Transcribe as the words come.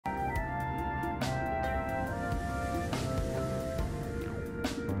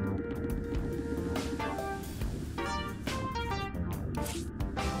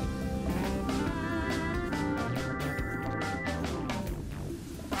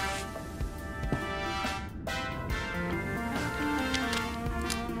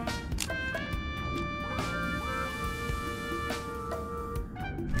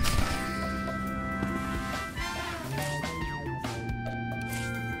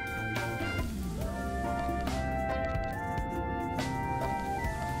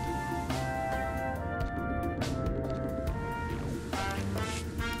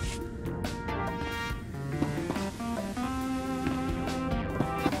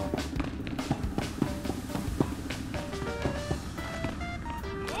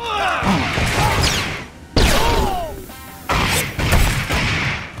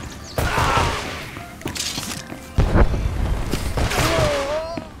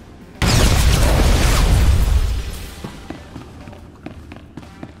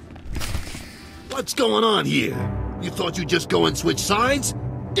What's going on here? You thought you'd just go and switch sides?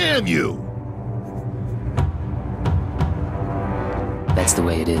 Damn you! That's the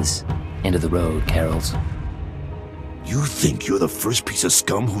way it is. End of the road, Carols. You think you're the first piece of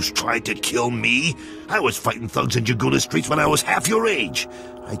scum who's tried to kill me? I was fighting thugs in Jaguna streets when I was half your age.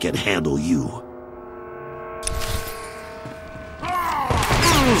 I can handle you.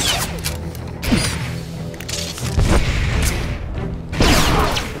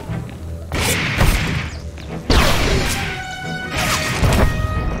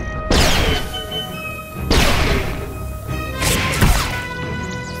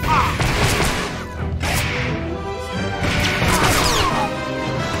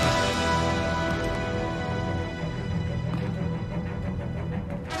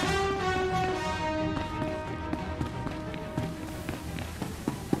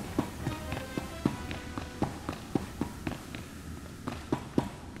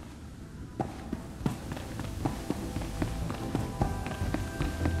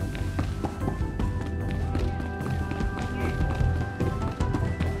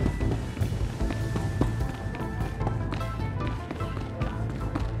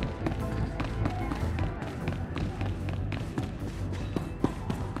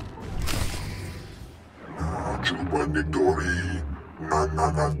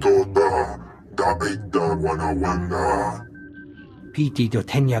 Piti do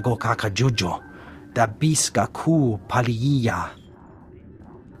tenyago kakajujo, da biska ku paliya.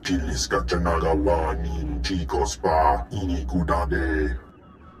 Chiliska chanagawani chicos pa inikudade.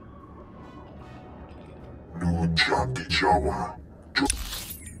 Nujaki jawa.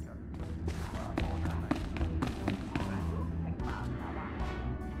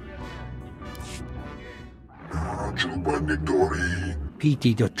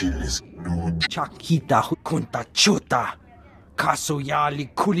 Piti do chakita kunta chuta. Kasuyali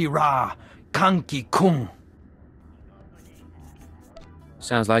kulira kanki kung.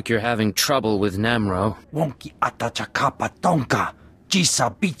 Sounds like you're having trouble with Namro. Wonki atachakapa tonka jisa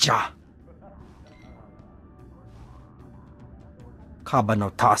bicha.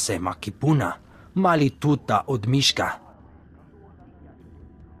 Kabanotase makipuna malituta odmishka.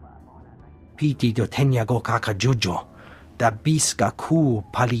 Piti do tenyago kakajujo da biska ku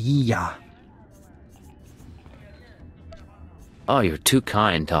paliya. Oh, you're too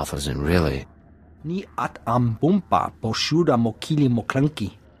kind, Tothazin, really. Ni at ambumpa poshuda mokili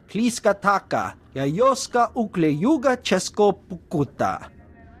moklanki. Kliska taka, yayoska ukle yuga chesko pukuta.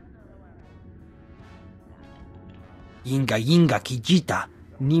 Yinga yinga kijita,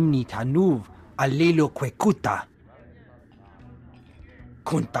 nimni tanuv, alelo kwekuta.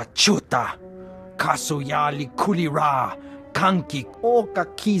 Kunta chuta, kasoyali kulira, kanki oka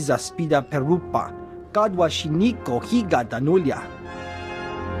kiza spida perupa. Kadwa shiniko higa danulia.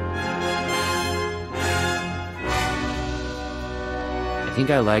 I think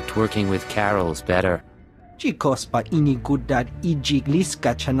I liked working with Carols better. Chikos pa inigudad ijig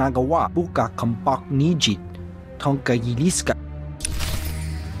liska chanagawa buka kampak nijit. Tonka yiliska.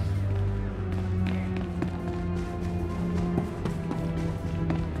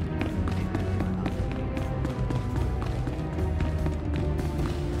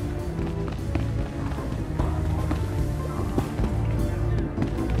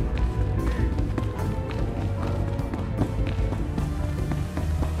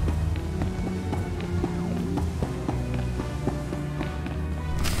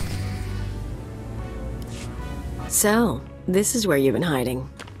 So, this is where you've been hiding.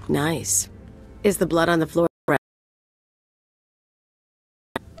 Nice. Is the blood on the floor?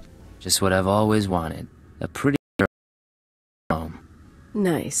 Just what I've always wanted. A pretty home.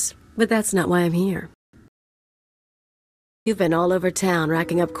 Nice. But that's not why I'm here. You've been all over town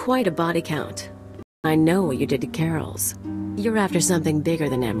racking up quite a body count. I know what you did to Carol's. You're after something bigger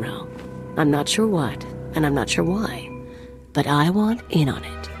than Emerald. I'm not sure what, and I'm not sure why. But I want in on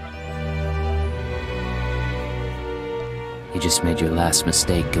it. You just made your last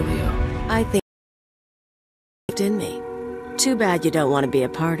mistake, Galileo. I think it's in me. Too bad you don't want to be a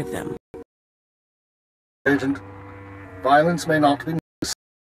part of them. Agent, violence may not be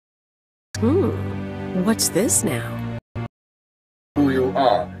necessary. What's this now? Who you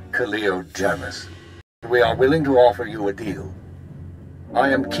are, Kaleo Janus. We are willing to offer you a deal. I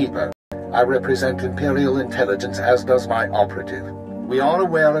am Keeper. I represent Imperial Intelligence, as does my operative. We are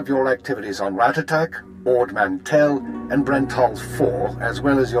aware of your activities on Ratatak, Ord Mantell, and Brental 4, as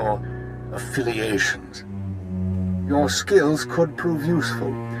well as your affiliations. Your skills could prove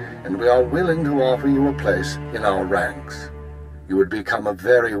useful, and we are willing to offer you a place in our ranks. You would become a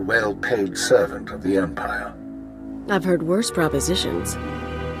very well-paid servant of the Empire. I've heard worse propositions.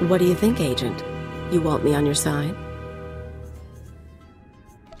 What do you think, Agent? You want me on your side?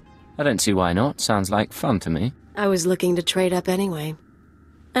 I don't see why not. Sounds like fun to me. I was looking to trade up anyway.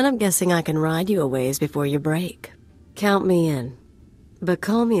 And I'm guessing I can ride you a ways before you break. Count me in. But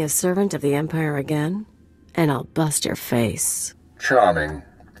call me a servant of the Empire again, and I'll bust your face. Charming.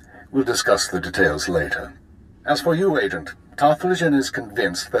 We'll discuss the details later. As for you, Agent, Tarthalion is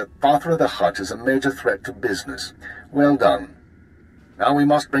convinced that Father of the Hutt is a major threat to business. Well done. Now we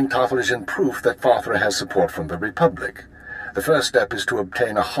must bring Tarthalion proof that Father has support from the Republic. The first step is to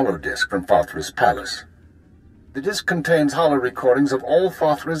obtain a holodisk from Father's palace. The disk contains holo recordings of all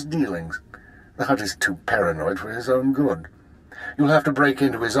Father's dealings. The Hutt is too paranoid for his own good. You'll have to break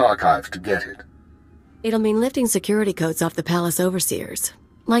into his archives to get it. It'll mean lifting security codes off the palace overseers.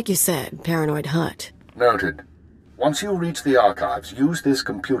 Like you said, paranoid Hutt. Noted. Once you reach the archives, use this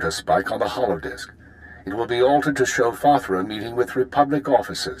computer spike on the holodisk. It will be altered to show Father meeting with Republic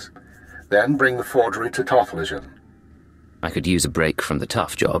officers. Then bring the forgery to Tarthalion. I could use a break from the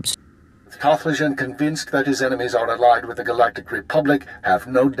tough jobs. With Tarthalion convinced that his enemies are allied with the Galactic Republic, have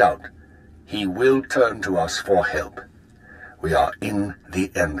no doubt. He will turn to us for help. We are in the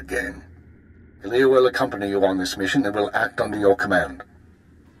endgame. Kalia will accompany you on this mission and will act under your command.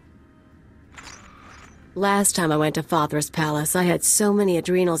 Last time I went to Father's palace, I had so many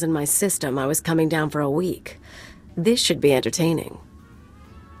adrenals in my system I was coming down for a week. This should be entertaining.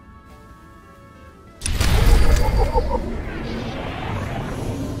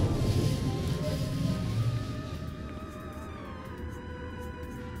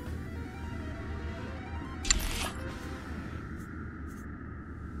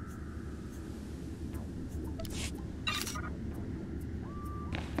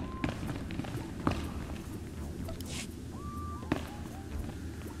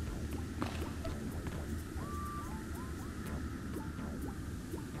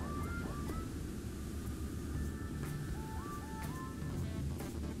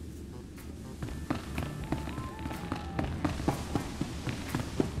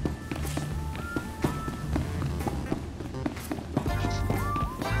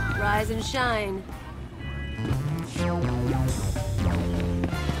 Rise and shine.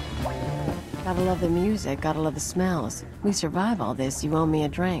 Gotta love the music, gotta love the smells. We survive all this, you owe me a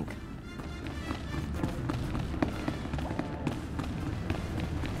drink.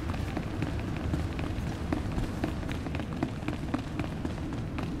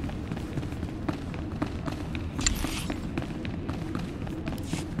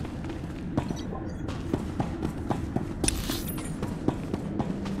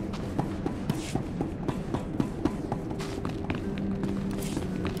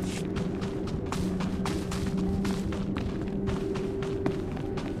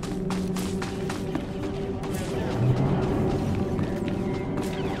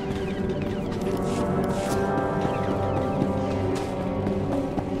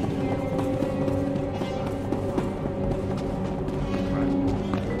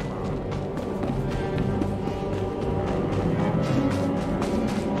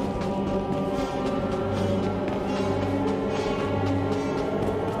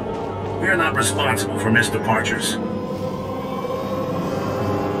 We're not responsible for missed departures.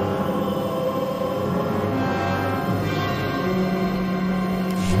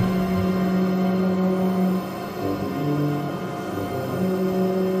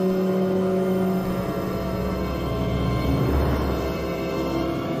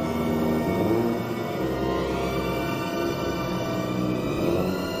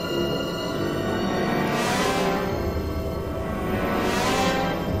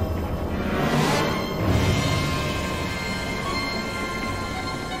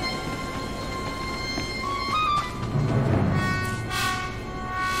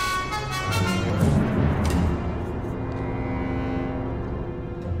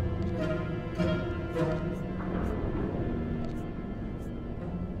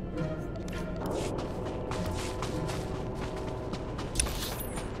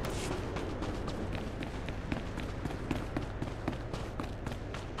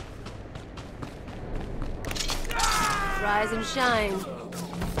 Rise and shine.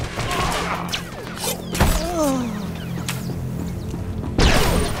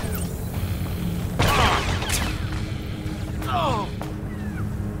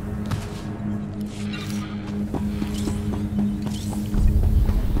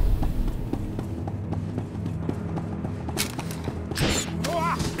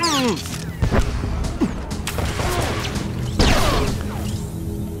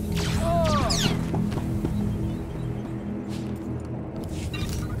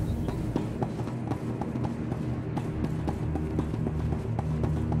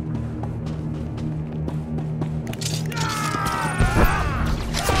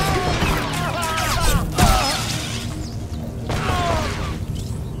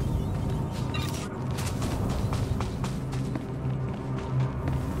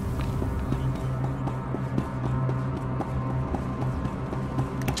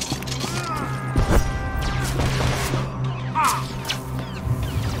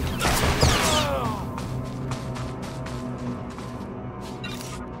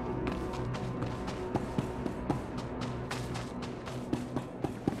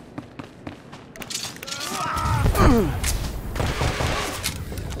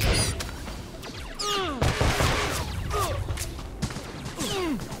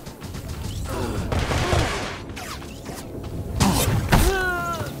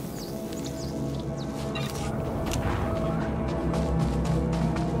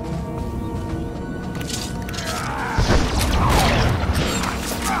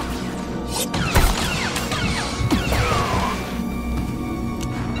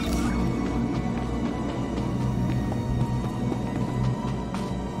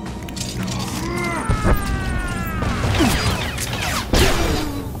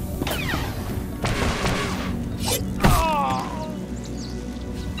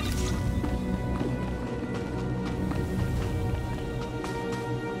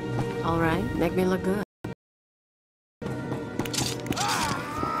 All right, make me look good.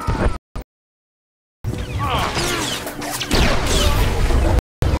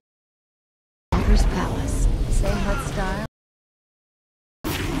 Walker's Palace. Same hut style.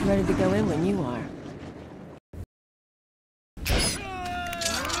 Ready to go in when you are.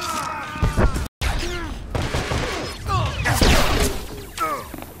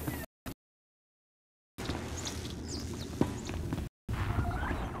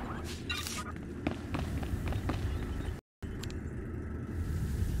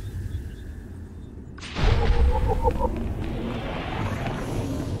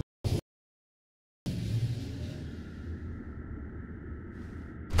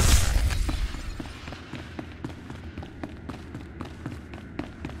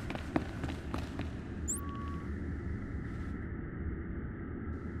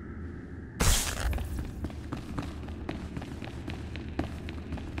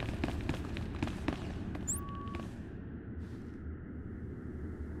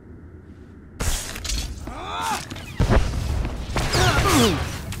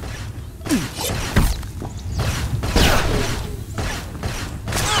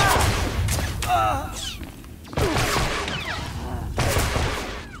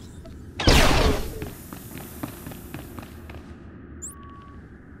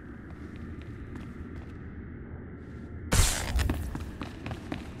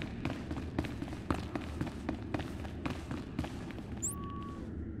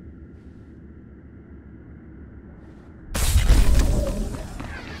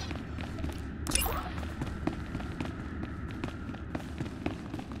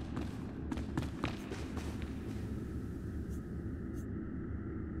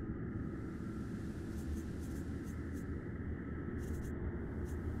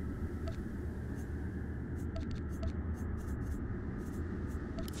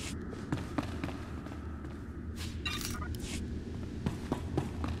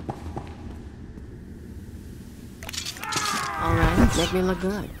 All right, make me look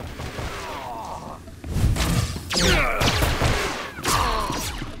good.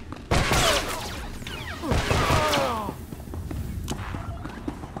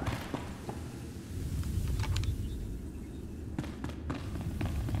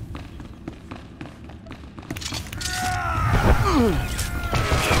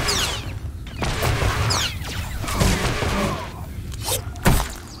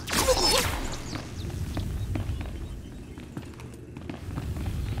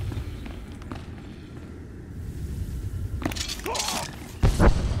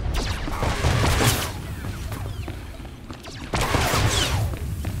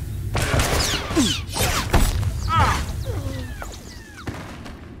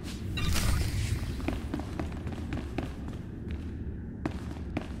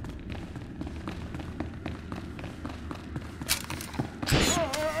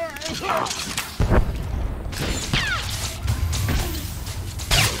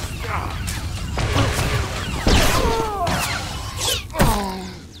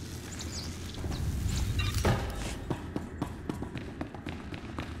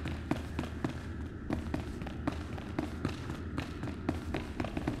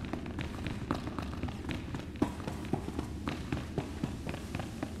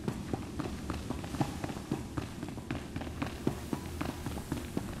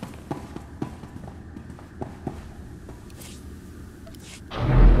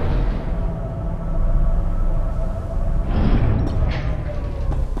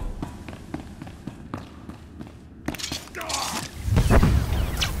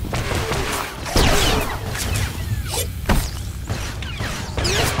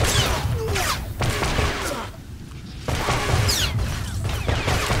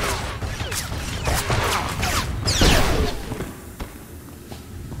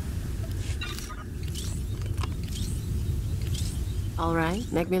 All right,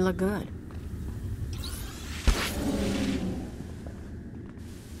 make me look good.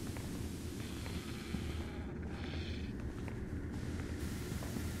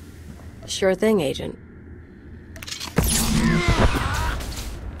 Sure thing, Agent.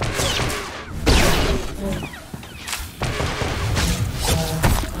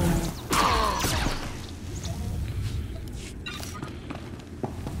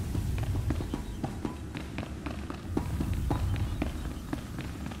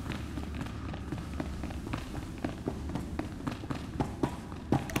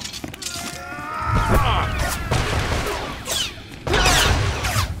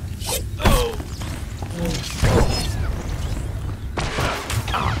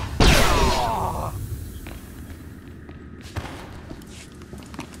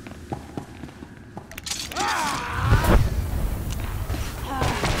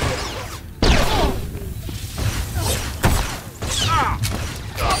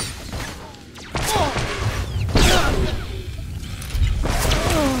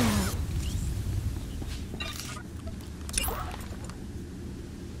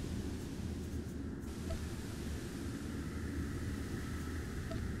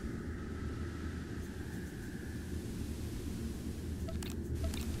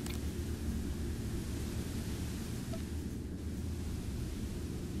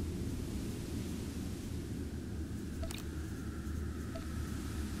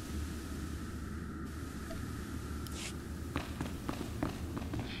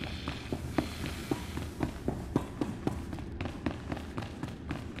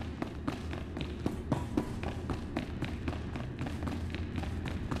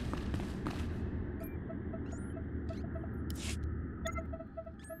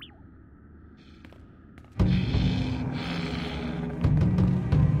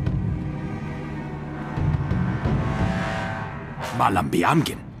 Malam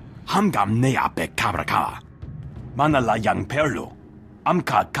biamgin. Hamgam nea be kabraka. Manala yang perlo.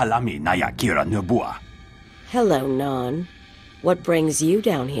 Amka kalami naya kira nubua. Hello, Non. What brings you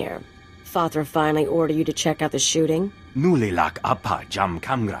down here? Father finally ordered you to check out the shooting? Nulilak apa jam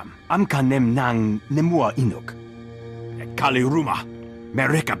kamgram. Amka nem nang nemua inuk. Kali ruma.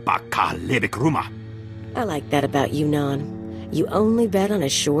 Mereka baka lebek ruma. I like that about you, Non. You only bet on a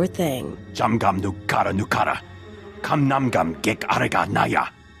sure thing. Jamgam nukara. Kam namgam gek arega naya.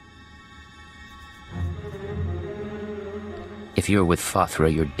 If you're with Fothra,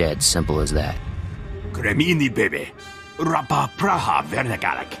 you're dead. Simple as that. Kremini bebe. Rapa praha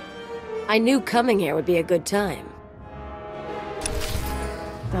vernagalak. I knew coming here would be a good time.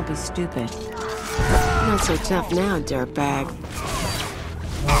 Don't be stupid. Not so tough now, dirtbag.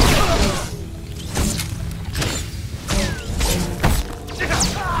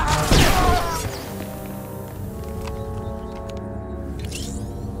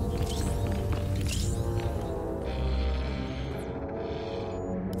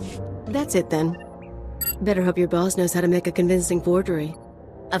 That's it then. Better hope your boss knows how to make a convincing forgery.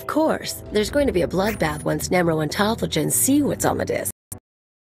 Of course, there's going to be a bloodbath once Nemro and Tothlogen see what's on the disc.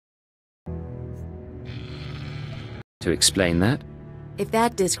 To explain that? If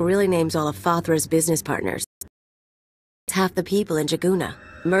that disc really names all of Fothra's business partners, it's half the people in Jaguna,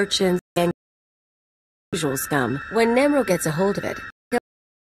 merchants and usual scum. When Nemro gets a hold of it, he'll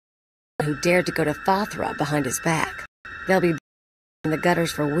who dared to go to Fothra behind his back. They'll be in the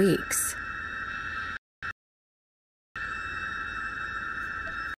gutters for weeks.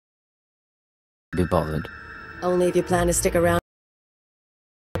 Be bothered. Only if you plan to stick around.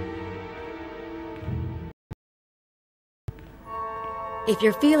 If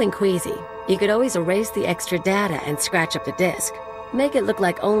you're feeling queasy, you could always erase the extra data and scratch up the disk. Make it look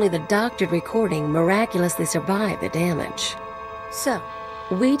like only the doctored recording miraculously survived the damage. So,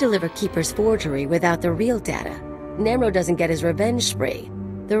 we deliver Keeper's forgery without the real data. Nemro doesn't get his revenge spree.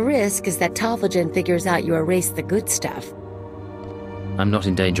 The risk is that Tothlogen figures out you erased the good stuff. I'm not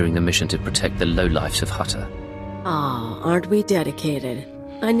endangering the mission to protect the lowlifes of Hutter. Aw, aren't we dedicated?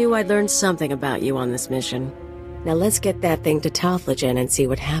 I knew I'd learn something about you on this mission. Now let's get that thing to Tothlogen and see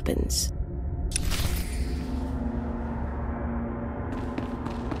what happens.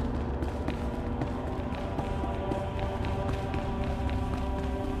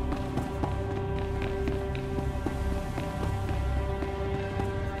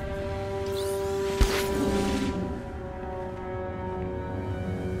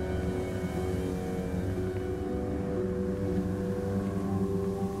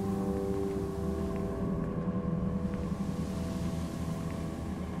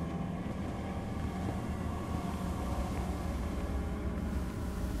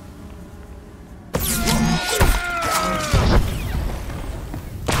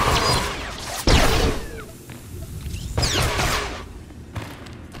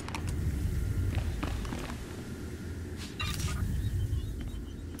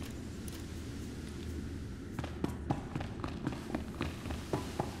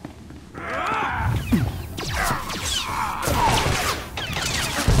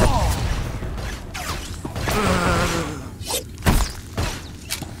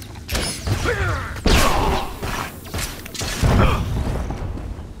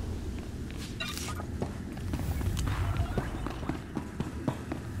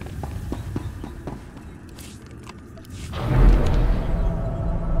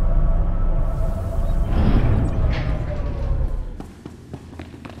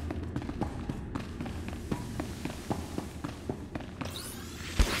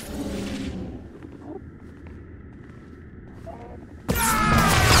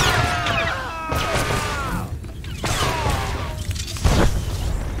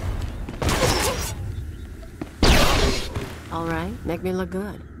 All right, make me look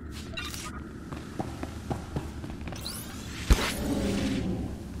good.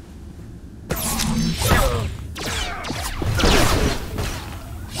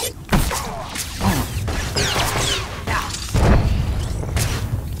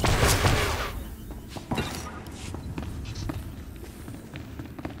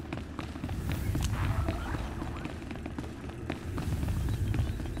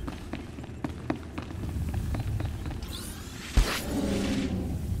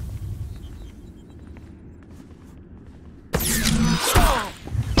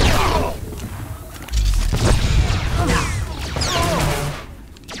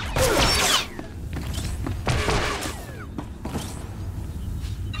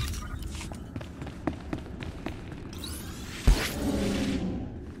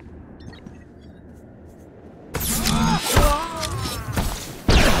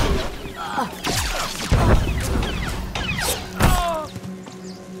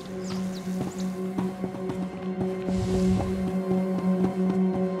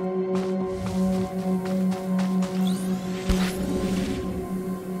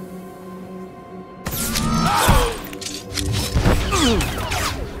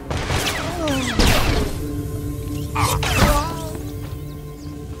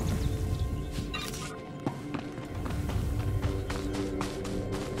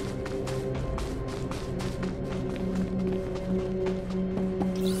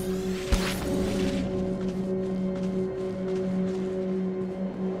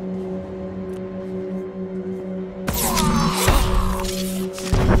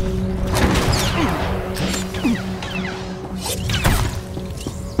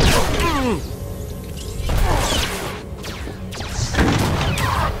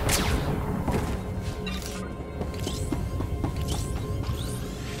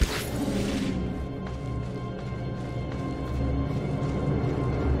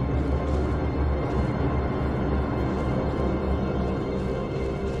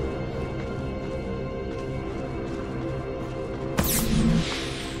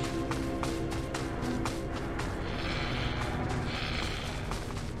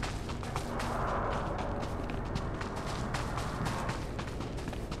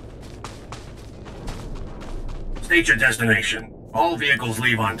 State your destination. All vehicles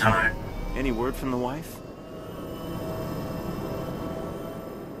leave on time. Any word from the wife?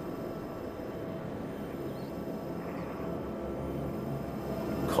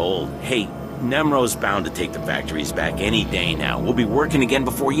 Cold. Hey, Nemro's bound to take the factories back any day now. We'll be working again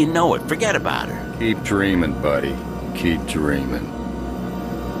before you know it. Forget about her. Keep dreaming, buddy. Keep dreaming.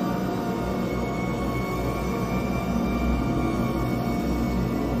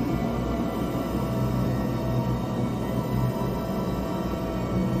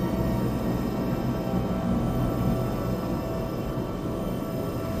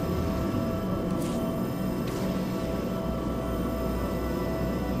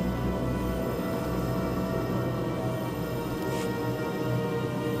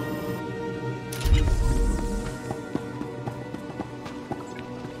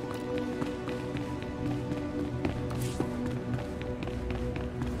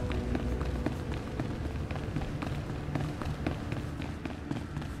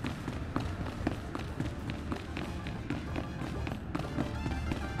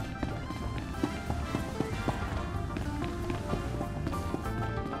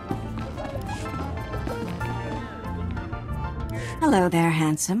 Hello there,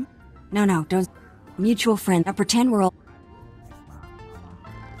 handsome. No, don't. Mutual friend. Now pretend we're all.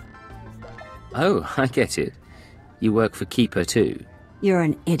 Oh, I get it. You work for Keeper too. You're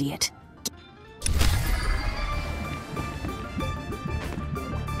an idiot.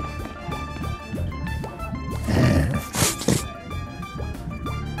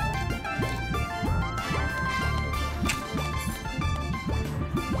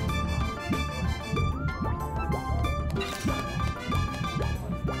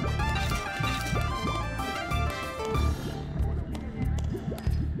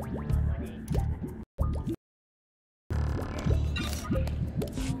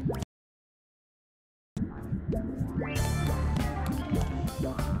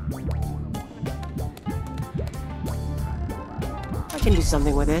 I can do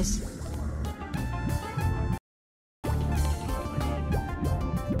something with this.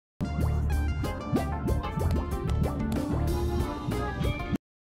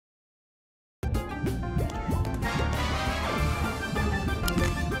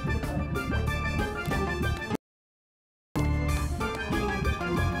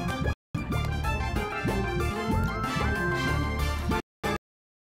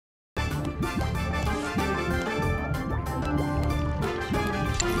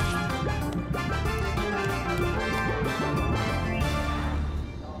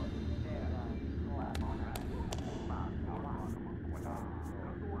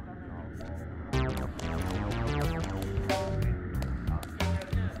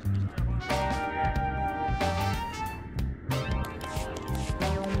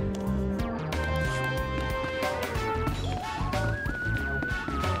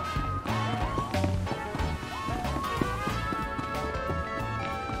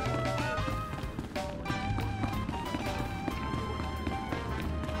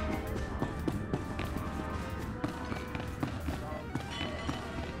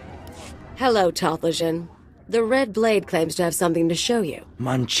 Hello, Tothlajan. The Red Blade claims to have something to show you.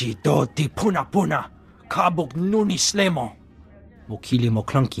 Manchi do ti puna puna. Kabuk nuni slemo. Mokili mo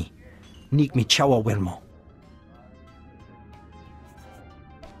clunky. Nik mi chawa welmo.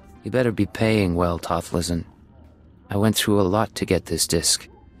 You better be paying well, Tothlajan. I went through a lot to get this disc.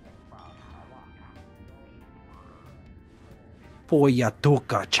 Poya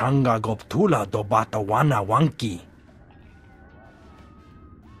toka changa goptula do bata wana wanki.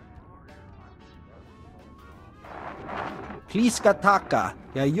 Pliska taka,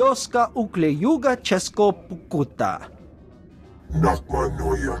 yayoska ukleyuga chesko pukuta. Nakma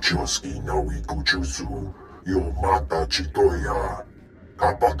noya choski nawi kuchuzu, yo mata chitoya.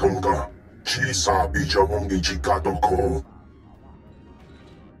 Kapatonga, chisa bijamongi chikatoko.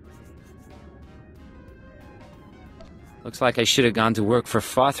 Looks like I should have gone to work for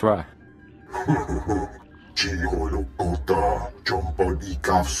Fothra. Chiholokota, chompodi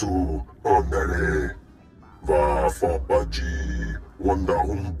kafsu, onere. Va fapaji, wanda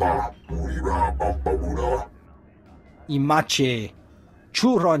humpa, murira pampabura. Imache,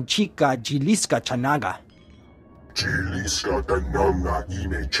 churon chica jiliska chanaga. Jiliska tananga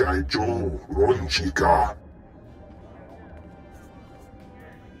ime chaicho, ronchika.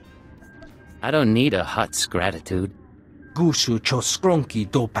 I don't need a hut's gratitude. Gushu choskronki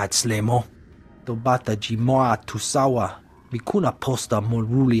do patslemo. Do bata jimoa tusawa, mikuna posta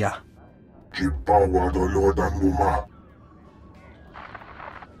morulia. Jipawa do lodan muma.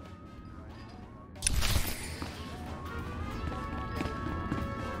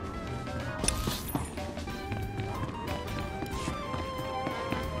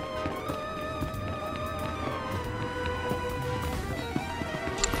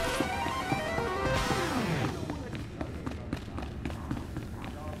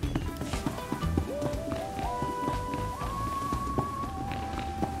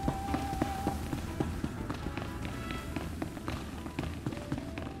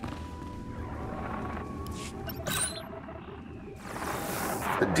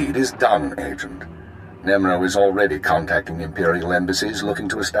 The deed is done, Agent. Nemro is already contacting Imperial embassies looking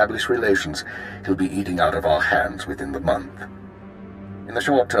to establish relations. He'll be eating out of our hands within the month. In the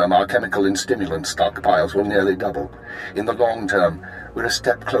short term, our chemical and stimulant stockpiles will nearly double. In the long term, we're a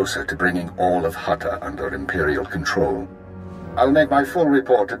step closer to bringing all of Hutta under Imperial control. I'll make my full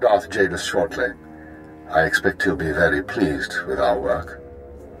report to Darth Jadis shortly. I expect he'll be very pleased with our work.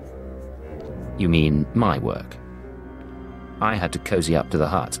 You mean my work? I had to cozy up to the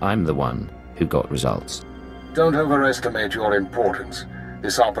Hutt. I'm the one who got results. Don't overestimate your importance.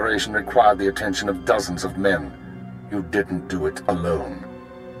 This operation required the attention of dozens of men. You didn't do it alone.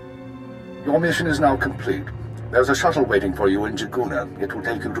 Your mission is now complete. There's a shuttle waiting for you in Jaguna. It will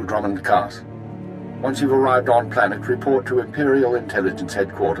take you to Drummond Cast. Once you've arrived on planet, report to Imperial Intelligence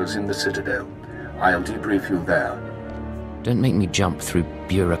Headquarters in the Citadel. I'll debrief you there. Don't make me jump through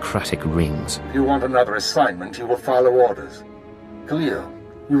bureaucratic rings. If you want another assignment, you will follow orders. Khalil,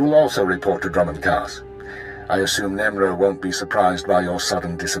 you will also report to Drummond Cast. I assume Nemro won't be surprised by your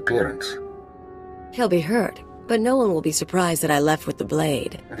sudden disappearance. He'll be hurt, but no one will be surprised that I left with the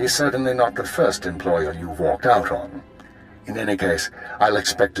blade. And he's certainly not the first employer you've walked out on. In any case, I'll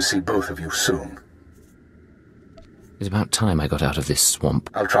expect to see both of you soon. It's about time I got out of this swamp.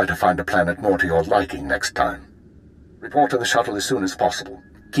 I'll try to find a planet more to your liking next time. Report to the shuttle as soon as possible.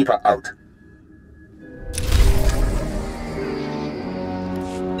 Keep her out.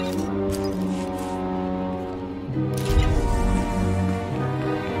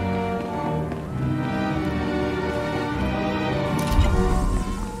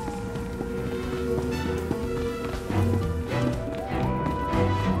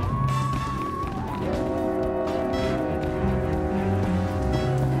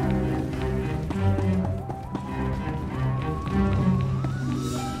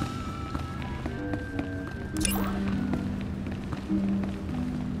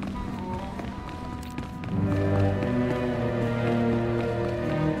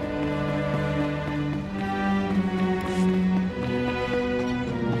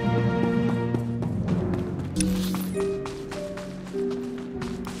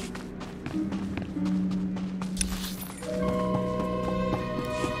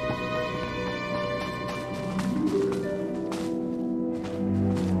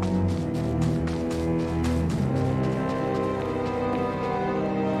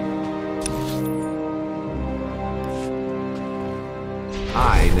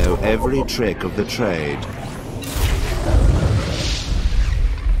 I know every trick of the trade.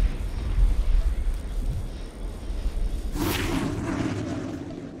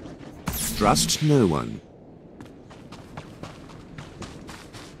 Trust no one.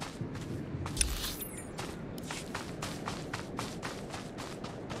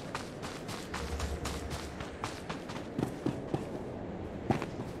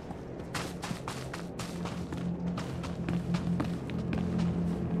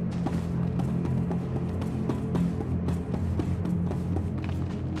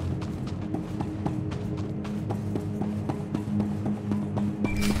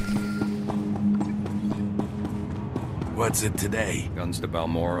 What's it today? Guns to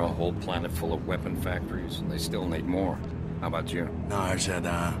Balmora, a whole planet full of weapon factories, and they still need more. How about you? Nars had,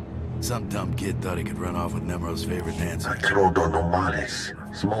 some dumb kid thought he could run off with Nemro's favorite dancer.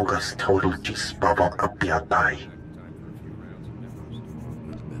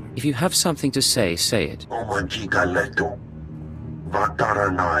 If you have something to say, say it.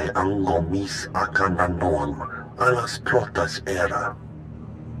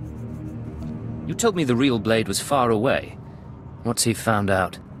 You told me the real blade was far away. What's he found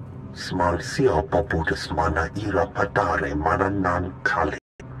out?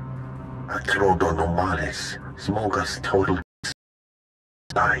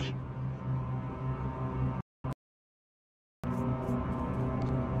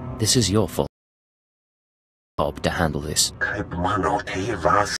 This is your fault. Job to handle this.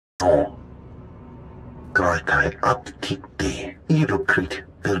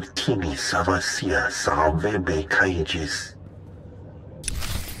 Bertini Savasia Salvebe Cages.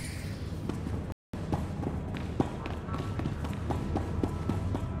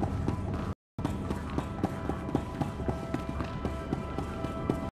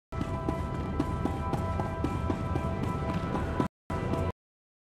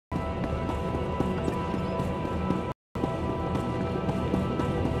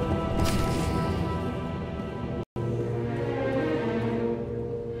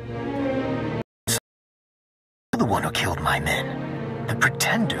 The one who killed my men. The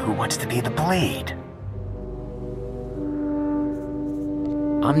pretender who wants to be the blade.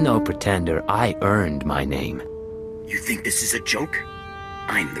 I'm no pretender. I earned my name. You think this is a joke?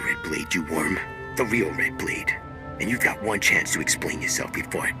 I'm the Red Blade, you worm. The real Red Blade. And you've got one chance to explain yourself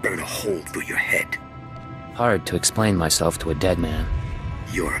before I burn a hole through your head. Hard to explain myself to a dead man.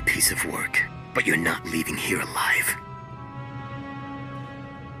 You're a piece of work, but you're not leaving here alive.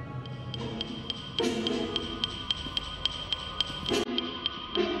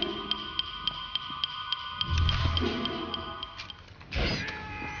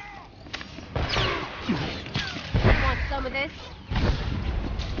 Want some of this?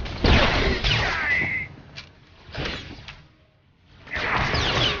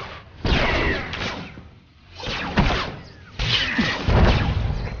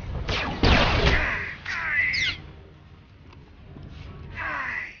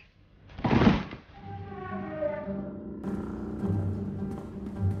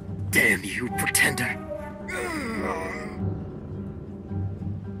 Damn you, pretender.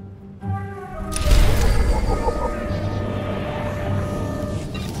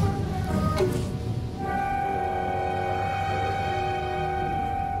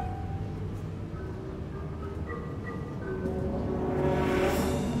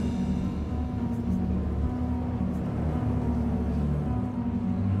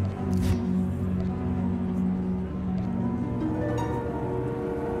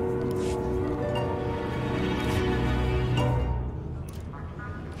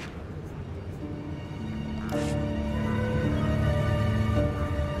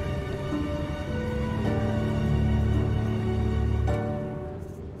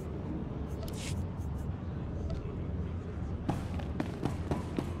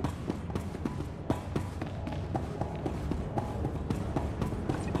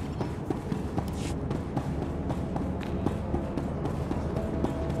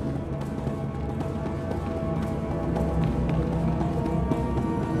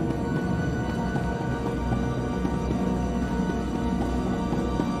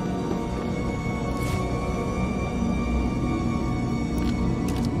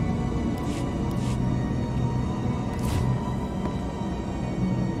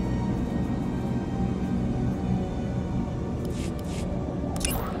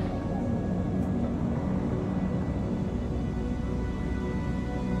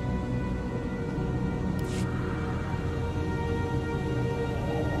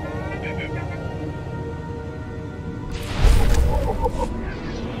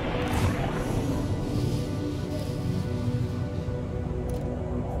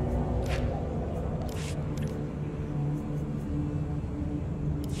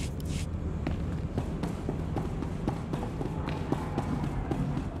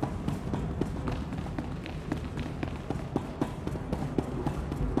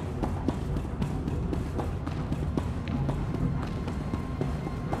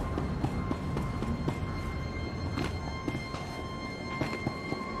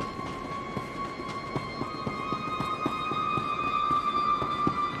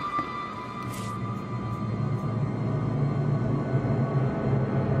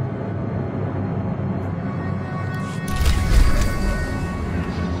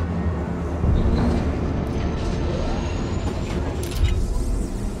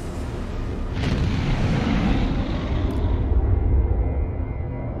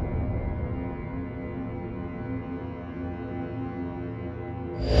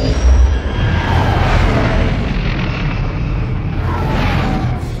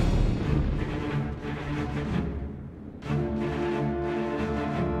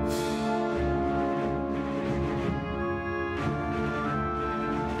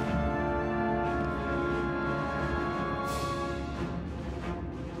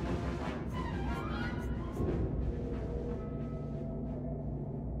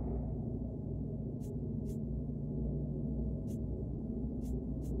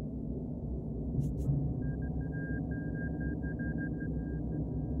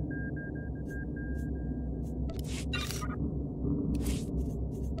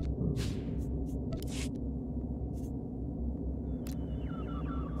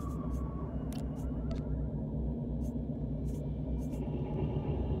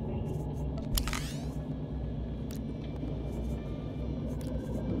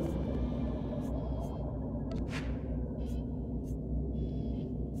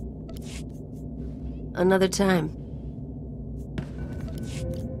 Another time.